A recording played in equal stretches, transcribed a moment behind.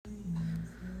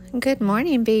Good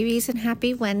morning, babies, and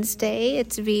happy Wednesday.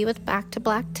 It's V with Back to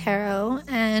Black Tarot,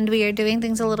 and we are doing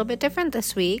things a little bit different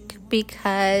this week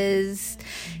because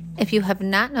if you have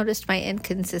not noticed my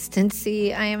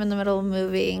inconsistency, I am in the middle of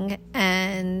moving,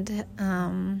 and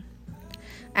I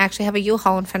actually have a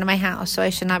U-Haul in front of my house, so I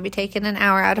should not be taking an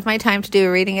hour out of my time to do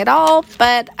a reading at all,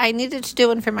 but I needed to do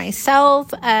one for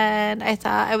myself, and I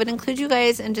thought I would include you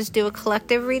guys and just do a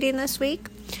collective reading this week.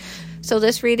 So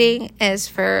this reading is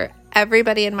for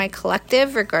everybody in my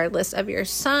collective, regardless of your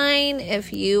sign.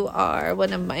 If you are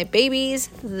one of my babies,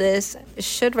 this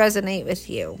should resonate with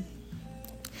you.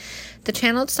 The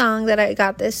channeled song that I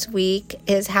got this week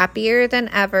is Happier Than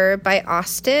Ever by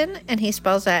Austin, and he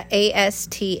spells that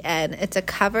A-S-T-N. It's a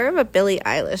cover of a Billie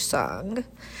Eilish song.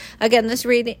 Again, this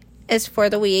reading is for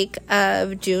the week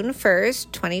of June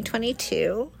 1st,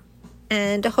 2022.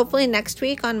 And hopefully next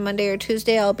week on Monday or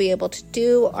Tuesday, I'll be able to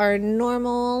do our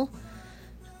normal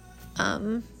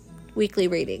weekly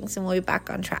readings, and we'll be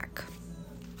back on track.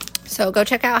 So go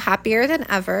check out Happier Than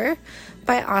Ever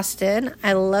by Austin.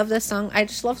 I love this song. I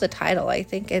just love the title. I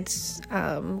think it's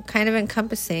kind of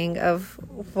encompassing of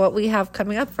what we have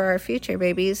coming up for our future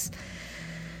babies.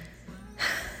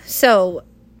 So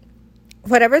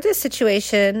whatever the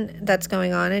situation that's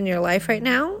going on in your life right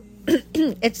now,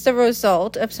 it's the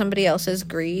result of somebody else's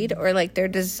greed or like their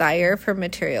desire for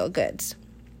material goods.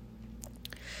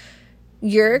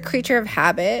 You're a creature of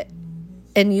habit,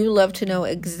 and you love to know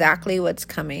exactly what's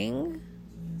coming,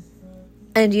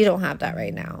 and you don't have that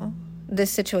right now. This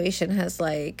situation has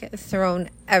thrown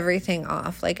everything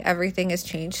off. Everything has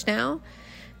changed now.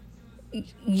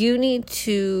 You need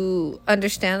to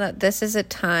understand that this is a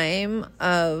time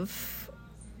of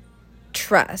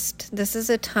trust. This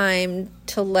is a time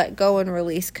to let go and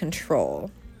release control.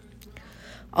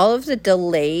 All of the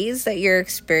delays that you're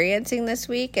experiencing this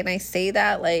week, and I say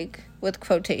that with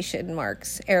quotation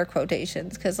marks, air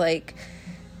quotations, because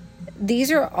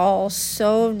these are all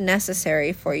so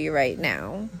necessary for you right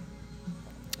now.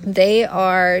 They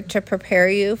are to prepare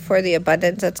you for the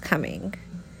abundance that's coming.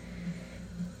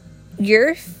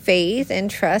 Your faith and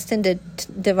trust in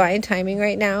divine timing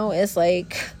right now is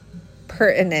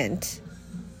pertinent,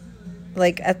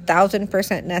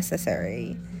 1,000%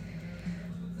 necessary.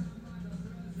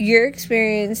 You're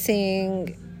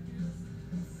experiencing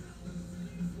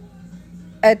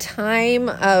a time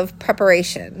of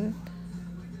preparation.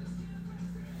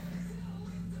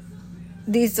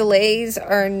 These delays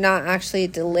are not actually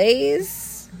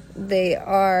delays. They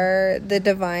are the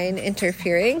divine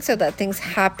interfering so that things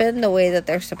happen the way that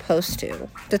they're supposed to.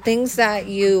 The things that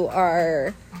you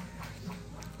are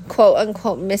quote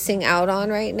unquote missing out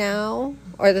on right now,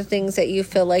 or the things that you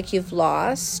feel like you've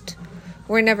lost,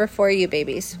 were never for you,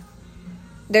 babies.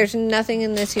 There's nothing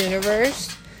in this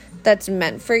universe that's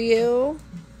meant for you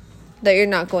that you're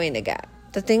not going to get.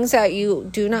 The things that you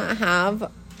do not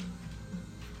have,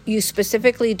 you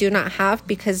specifically do not have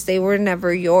because they were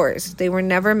never yours. They were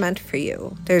never meant for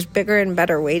you. There's bigger and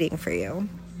better waiting for you.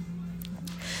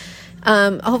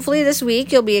 Hopefully this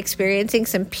week you'll be experiencing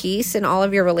some peace in all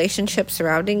of your relationships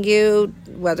surrounding you,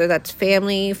 whether that's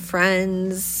family,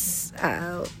 friends,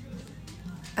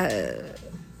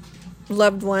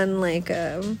 loved one,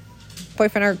 a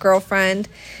boyfriend or girlfriend.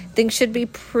 Things should be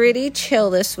pretty chill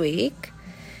this week.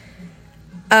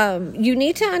 You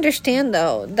need to understand,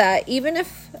 though, that even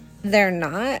if they're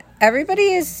not,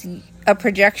 everybody is a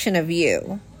projection of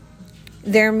you.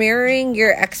 They're mirroring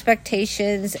your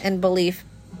expectations and beliefs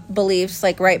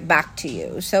right back to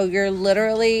you. So you're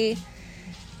literally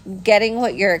getting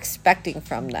what you're expecting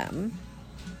from them.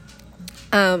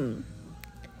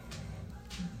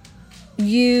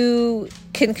 You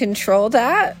can control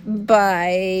that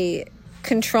by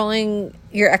controlling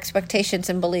your expectations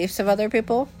and beliefs of other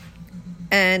people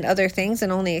and other things,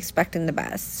 and only expecting the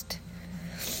best.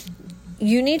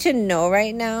 You need to know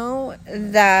right now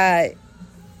that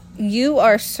you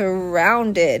are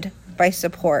surrounded by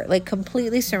support,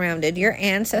 completely surrounded. Your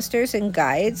ancestors and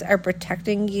guides are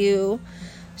protecting you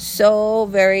so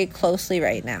very closely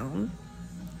right now.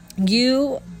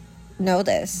 You know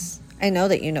this. I know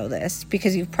that you know this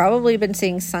because you've probably been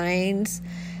seeing signs,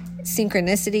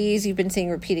 synchronicities. You've been seeing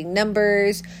repeating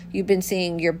numbers. You've been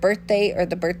seeing your birthday or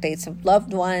the birthdates of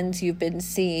loved ones. You've been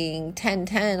seeing 10-10,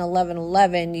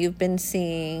 11-11. You've been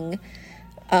seeing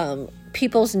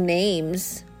people's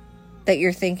names that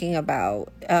you're thinking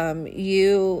about.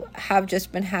 You have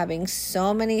just been having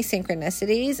so many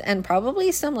synchronicities and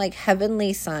probably some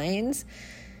heavenly signs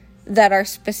that are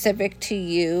specific to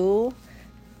you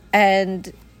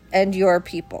and your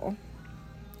people.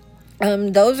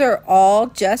 Those are all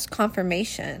just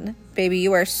confirmation. Baby,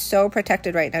 you are so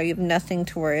protected right now. You have nothing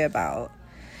to worry about.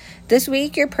 This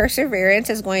week, your perseverance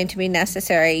is going to be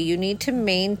necessary. You need to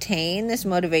maintain this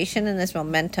motivation and this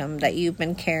momentum that you've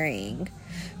been carrying.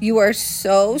 You are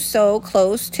so, so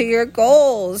close to your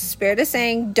goals. Spirit is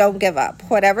saying, don't give up.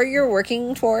 Whatever you're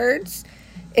working towards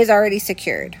is already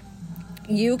secured.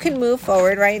 You can move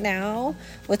forward right now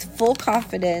with full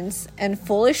confidence and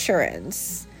full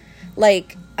assurance.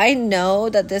 Like, I know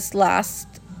that this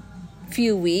last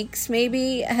few weeks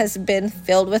maybe has been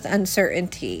filled with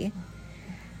uncertainty.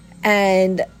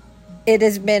 And it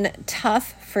has been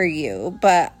tough for you,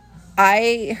 but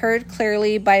I heard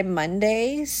clearly by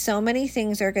Monday, so many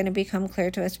things are going to become clear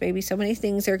to us, baby. So many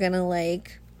things are going to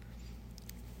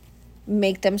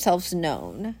make themselves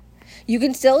known. You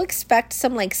can still expect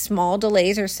some small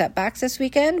delays or setbacks this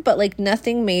weekend, but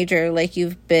nothing major like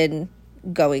you've been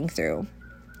going through.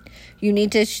 You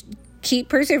need to keep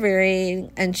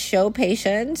persevering and show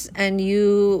patience, and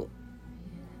you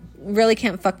really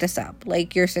can't fuck this up.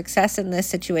 Your success in this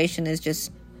situation is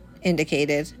just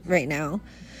indicated right now.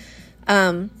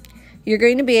 You're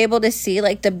going to be able to see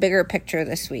the bigger picture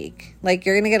this week. You're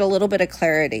going to get a little bit of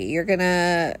clarity. You're going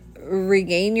to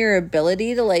regain your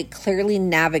ability to clearly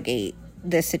navigate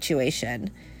this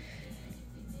situation.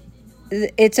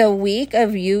 It's a week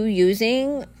of you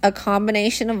using a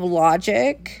combination of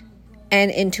logic and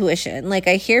intuition.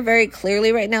 I hear very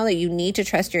clearly right now that you need to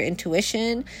trust your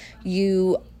intuition.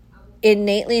 You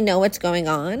innately know what's going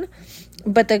on,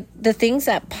 but the things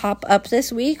that pop up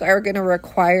this week are going to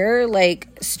require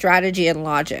strategy and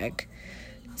logic.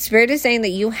 Spirit is saying that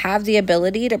you have the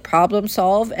ability to problem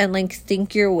solve and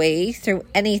think your way through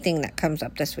anything that comes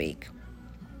up this week.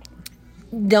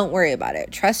 Don't worry about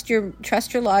it. Trust your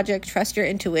logic, trust your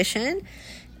intuition,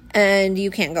 and you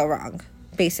can't go wrong,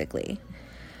 basically.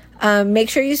 Make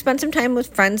sure you spend some time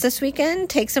with friends this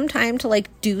weekend. Take some time to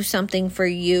do something for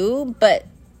you, but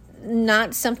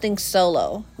not something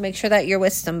solo. Make sure that you're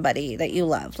with somebody that you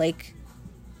love.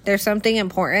 There's something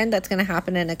important that's going to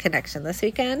happen in a connection this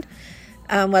weekend,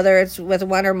 whether it's with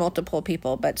one or multiple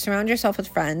people, but surround yourself with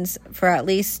friends for at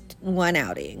least one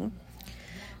outing.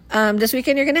 This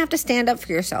weekend, you're going to have to stand up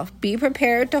for yourself. Be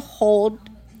prepared to hold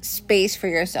space for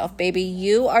yourself, baby.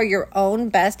 You are your own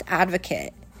best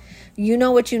advocate. You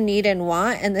know what you need and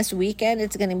want, and this weekend,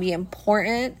 it's going to be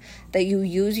important that you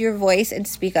use your voice and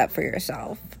speak up for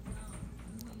yourself.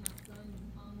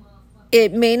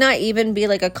 It may not even be a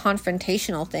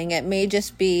confrontational thing. It may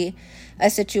just be a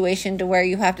situation to where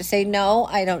you have to say, no,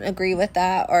 I don't agree with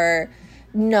that, or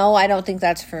no, I don't think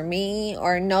that's for me,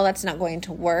 or no, that's not going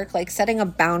to work. Setting a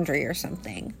boundary or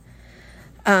something.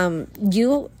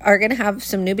 You are going to have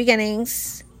some new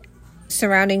beginnings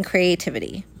surrounding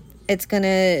creativity. It's going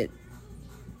to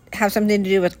have something to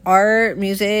do with art,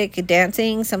 music,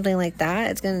 dancing, something like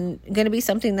that. It's going to be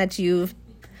something that you've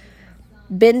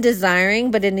been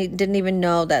desiring, but didn't even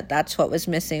know that that's what was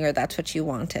missing or that's what you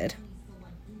wanted.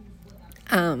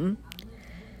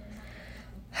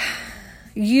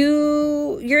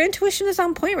 Your intuition is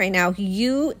on point right now.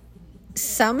 You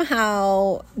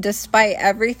somehow, despite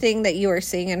everything that you are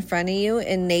seeing in front of you,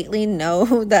 innately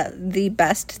know that the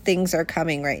best things are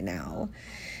coming right now.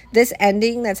 This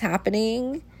ending that's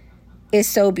happening is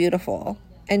so beautiful,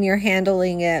 and you're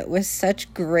handling it with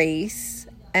such grace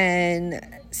and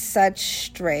such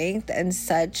strength and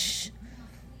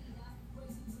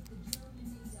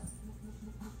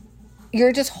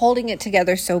you're just holding it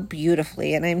together so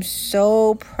beautifully, and I'm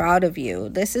so proud of you.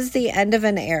 This is the end of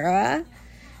an era,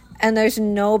 and there's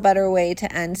no better way to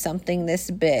end something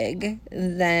this big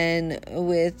than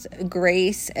with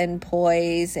grace and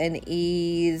poise and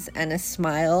ease and a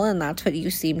smile, and that's what you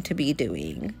seem to be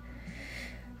doing.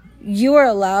 You are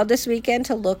allowed this weekend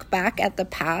to look back at the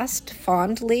past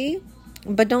fondly,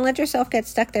 but don't let yourself get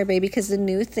stuck there, baby, because the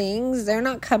new things, they're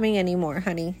not coming anymore,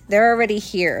 honey. They're already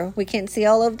here. We can't see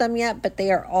all of them yet, but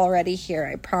they are already here.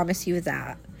 I promise you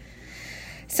that.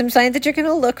 Some signs that you're going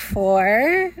to look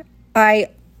for.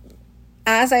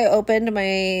 As I opened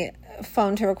my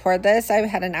phone to record this, I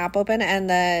had an app open, and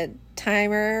the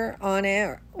timer on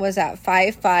it was at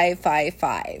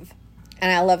 5555.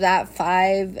 And I love that.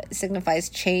 5 signifies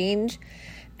change.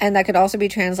 And that could also be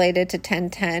translated to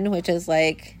 1010, which is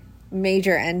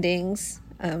major endings,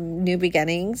 new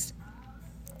beginnings.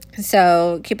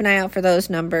 So keep an eye out for those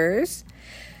numbers.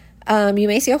 You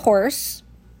may see a horse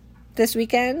this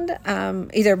weekend,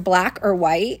 either black or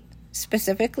white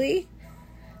specifically.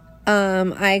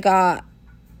 I got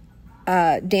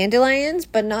dandelions,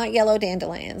 but not yellow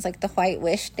dandelions, the white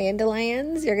wish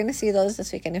dandelions. You're going to see those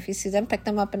this weekend. If you see them, pick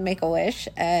them up and make a wish,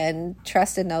 and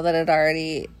trust and know that it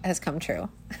already has come true.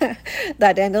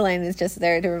 That dandelion is just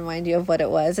there to remind you of what it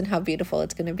was and how beautiful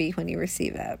it's going to be when you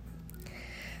receive it.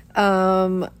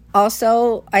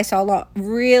 Also, I saw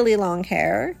really long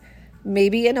hair,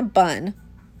 maybe in a bun.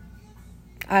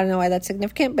 I don't know why that's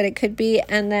significant, but it could be.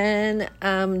 And then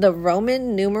the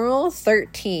Roman numeral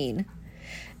 13.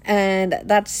 And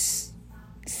that's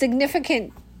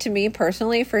significant to me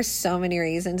personally for so many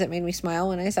reasons. It made me smile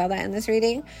when I saw that in this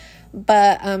reading.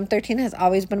 But 13 has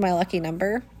always been my lucky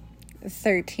number.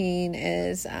 13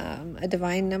 is a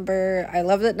divine number. I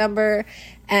love that number.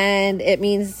 And it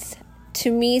means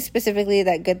to me specifically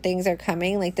that good things are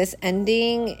coming. Like, this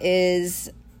ending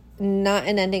is not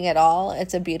an ending at all.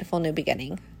 It's a beautiful new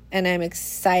beginning. And I'm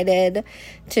excited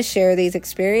to share these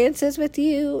experiences with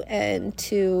you and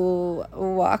to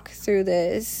walk through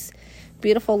this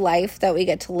beautiful life that we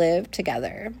get to live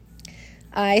together.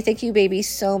 I thank you, baby,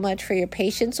 so much for your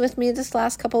patience with me this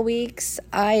last couple weeks.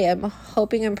 I am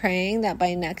hoping and praying that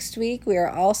by next week we are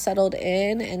all settled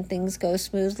in and things go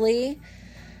smoothly.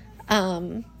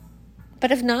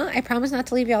 But if not, I promise not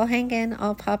to leave y'all hanging.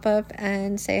 I'll pop up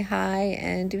and say hi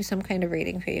and do some kind of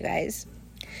reading for you guys.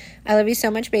 I love you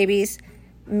so much, babies.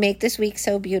 Make this week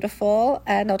so beautiful,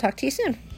 and I'll talk to you soon.